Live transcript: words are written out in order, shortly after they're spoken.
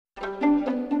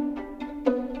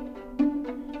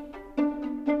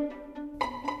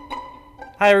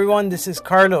Hi everyone, this is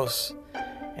Carlos,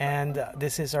 and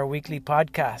this is our weekly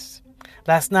podcast.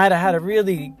 Last night I had a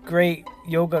really great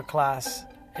yoga class.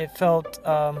 It felt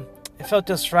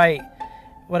just right.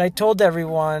 What I told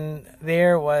everyone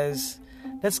there was,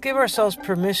 let's give ourselves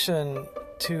permission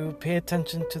to pay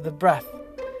attention to the breath.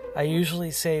 I usually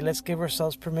say, let's give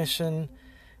ourselves permission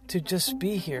to just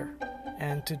be here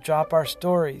and to drop our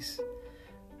stories.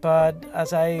 But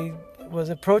as I was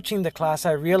approaching the class,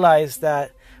 I realized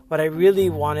that what I really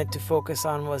wanted to focus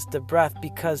on was the breath,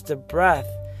 because the breath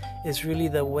is really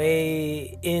the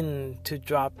way in to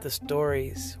drop the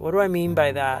stories. What do I mean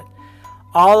by that?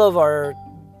 All of our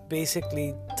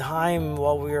basically time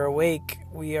while we are awake,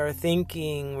 we are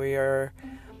thinking, we are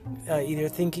either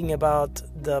thinking about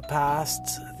the past,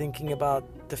 thinking about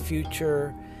the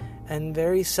future, and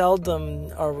very seldom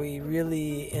are we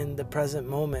really in the present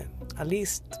moment. At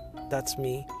least that's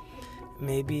me.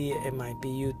 Maybe it might be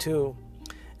you too.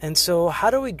 And so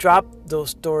how do we drop those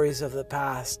stories of the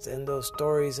past and those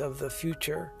stories of the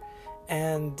future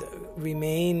and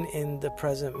remain in the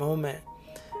present moment?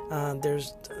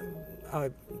 There's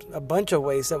a bunch of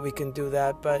ways that we can do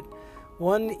that, but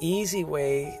one easy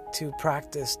way to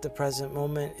practice the present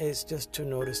moment is just to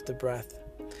notice the breath.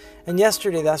 And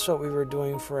yesterday, that's what we were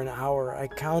doing for an hour. I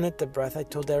counted the breath. I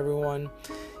told everyone,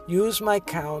 use my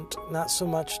count, not so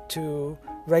much to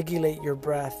regulate your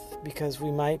breath, because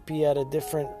we might be at a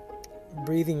different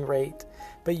breathing rate,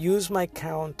 but use my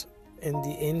count in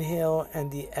the inhale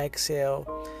and the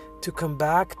exhale to come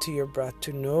back to your breath,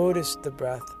 to notice the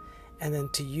breath, and then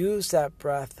to use that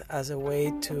breath as a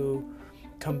way to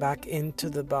come back into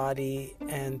the body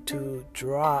and to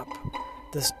drop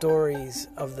the stories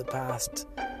of the past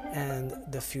and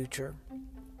the future.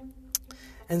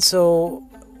 And so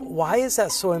why is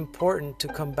that so important, to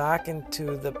come back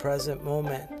into the present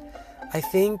moment? I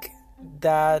think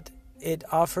that it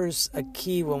offers a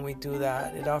key when we do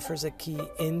that. It offers a key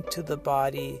into the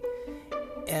body,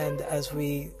 and as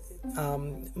we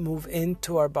move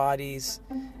into our bodies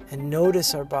and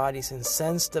notice our bodies and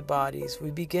sense the bodies,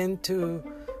 we begin to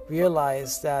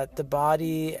realize that the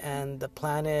body and the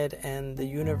planet and the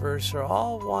universe are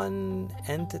all one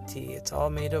entity. It's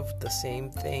all made of the same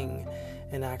thing.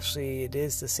 And actually, it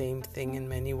is the same thing in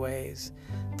many ways.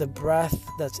 The breath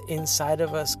that's inside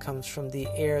of us comes from the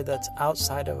air that's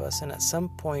outside of us. And at some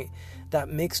point, that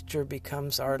mixture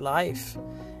becomes our life.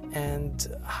 And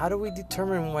how do we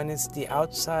determine when it's the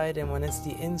outside and when it's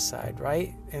the inside,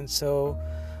 right? And so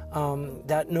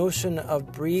that notion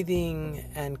of breathing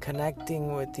and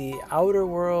connecting with the outer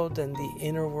world and the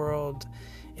inner world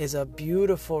is a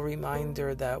beautiful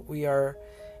reminder that we are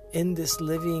in this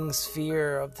living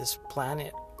sphere of this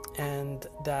planet, and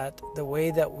that the way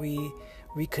that we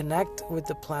reconnect with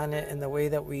the planet and the way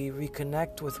that we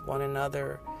reconnect with one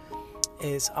another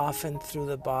is often through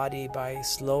the body, by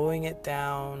slowing it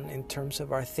down in terms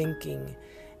of our thinking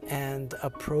and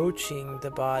approaching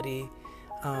the body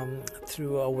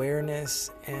through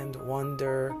awareness and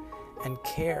wonder and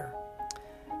care.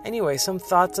 Anyway, some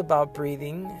thoughts about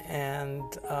breathing and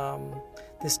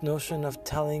this notion of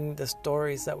telling the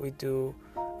stories that we do,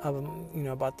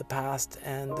 about the past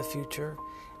and the future,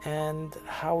 and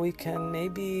how we can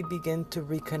maybe begin to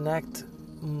reconnect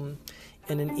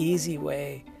in an easy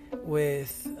way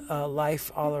with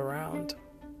life all around.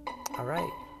 All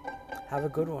right, have a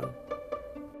good one.